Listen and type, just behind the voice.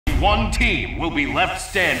one team will be left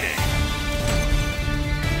standing.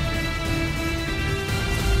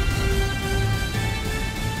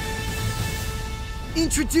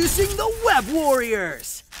 Introducing the Web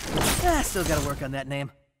Warriors! Still gotta work on that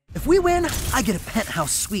name. If we win, I get a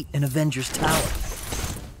penthouse suite in Avengers Tower.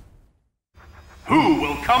 Who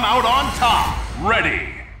will come out on top? Ready!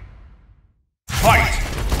 Fight!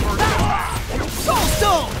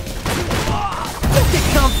 Soulstone! Don't get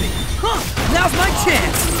comfy! Huh! Now's my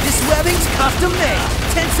chance! This webbing's custom made!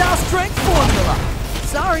 Tensile strength formula!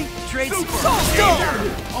 Sorry, trade secret.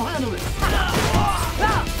 Soulstone! I'll handle it.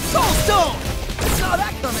 Soulstone! Saw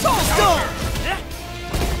that coming! Soulstone!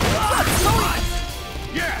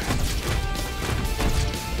 Yes!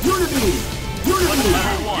 Unity! Unity!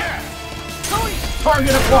 Level 1! Yes!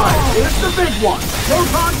 Target applied! It's the big one!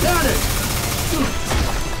 Proton cannon!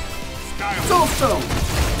 Soulstone!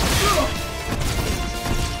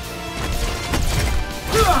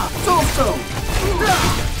 Soulstone!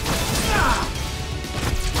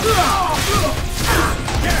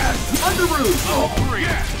 Yes! Underoos! Level 3!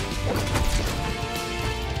 Yes!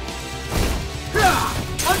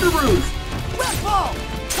 Underoos! Web ball!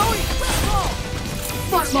 Tony, web ball!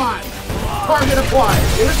 Smart mine! Target applied!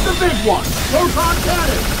 It's the big one! Proton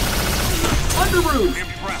cannon! Underoos!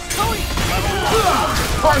 Impressive! Tony! Level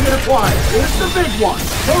 1! Target applied! It's the big one!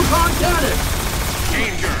 Proton cannon!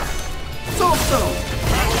 Danger! Soulstone!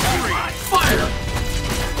 Level 3! Fire!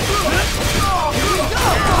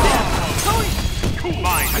 Tony! Cool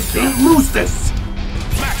line! Can't lose this!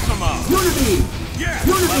 Maximum! Unity! Yes!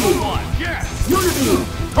 Unity! Level 1! Yes! Unity!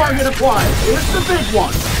 Target applied! It's the big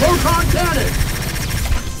one! Proton cannon!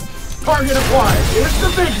 Target applied! It's the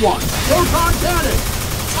big one! Proton cannon!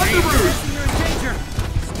 Underoos! You're in danger!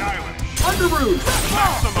 Stylish! Underoos!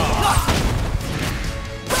 Maximum!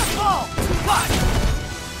 Web ball!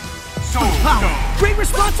 Soul Stone! Great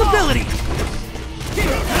responsibility!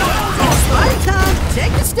 Spidey time!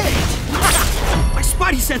 Take the stage! My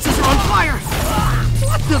Spidey senses are on fire!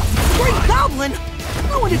 What the? Great Goblin!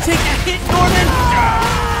 No one to take that hit, Norman!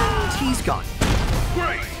 He's gone.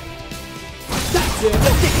 Great! That's it!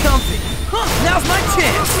 Don't get comfy! Huh, now's my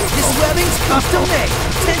chance! This webbing's custom made!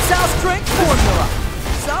 Tensile strength formula!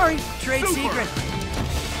 Sorry, trade secret.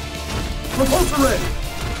 Repulsor ready!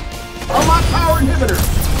 Unlock power inhibitor!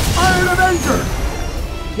 Iron Avenger!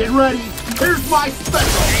 Get ready! Here's my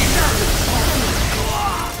special!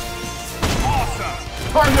 Awesome!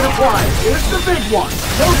 Target applied! It's the big one!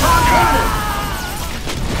 Proton cannon!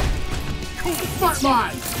 Cool! Smart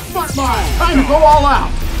mine! Smart mine! Time to go all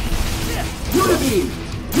out! Unity!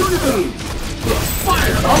 Unity!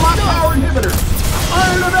 Fire! Unlock power inhibitor!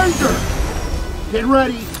 Iron Avenger! Get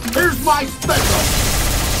ready! Here's my special!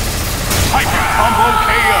 Hyper Combo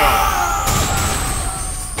KO!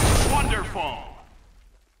 Wonderful!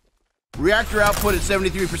 Reactor output at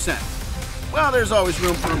 73%. Well, there's always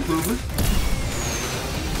room for improvement.